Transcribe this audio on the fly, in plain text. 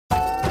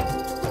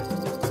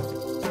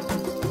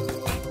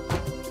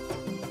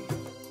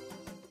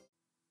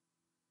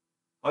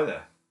Hi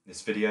there. In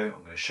this video I'm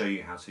going to show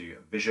you how to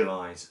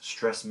visualize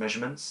stress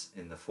measurements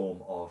in the form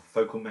of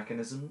focal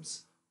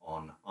mechanisms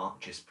on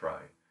ArcGIS Pro.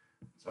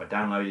 So I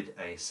downloaded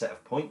a set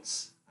of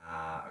points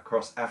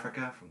across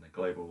Africa from the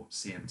global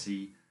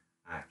CMT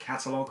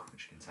catalogue,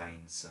 which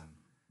contains some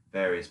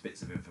various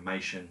bits of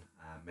information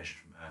measured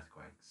from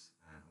earthquakes.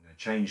 And I'm going to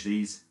change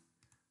these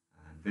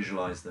and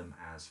visualize them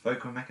as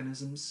focal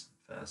mechanisms.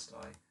 First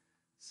I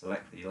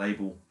select the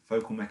Label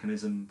Focal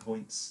Mechanism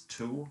Points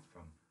tool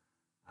from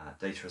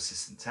Data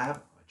Assistant tab.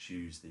 I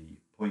choose the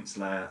points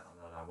layer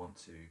that I want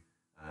to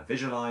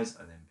visualize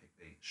and then pick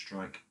the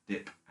strike,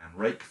 dip and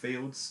rake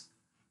fields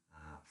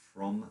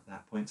from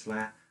that points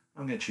layer.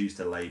 I'm going to choose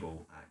to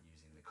label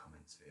using the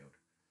comments field.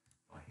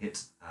 If I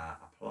hit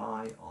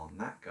apply on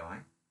that guy,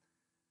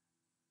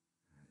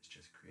 and it's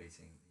just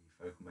creating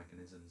the focal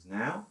mechanisms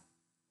now.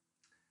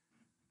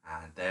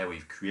 And there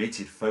we've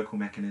created focal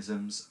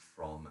mechanisms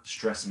from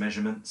stress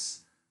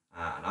measurements.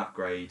 An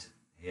upgrade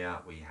here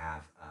we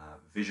have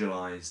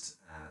visualized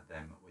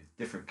them with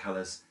different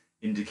colors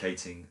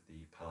indicating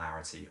the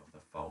polarity of the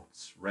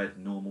faults. Red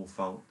normal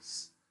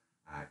faults,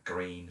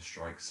 green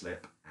strike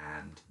slip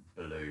and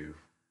blue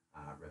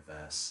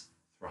reverse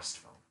thrust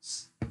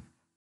faults.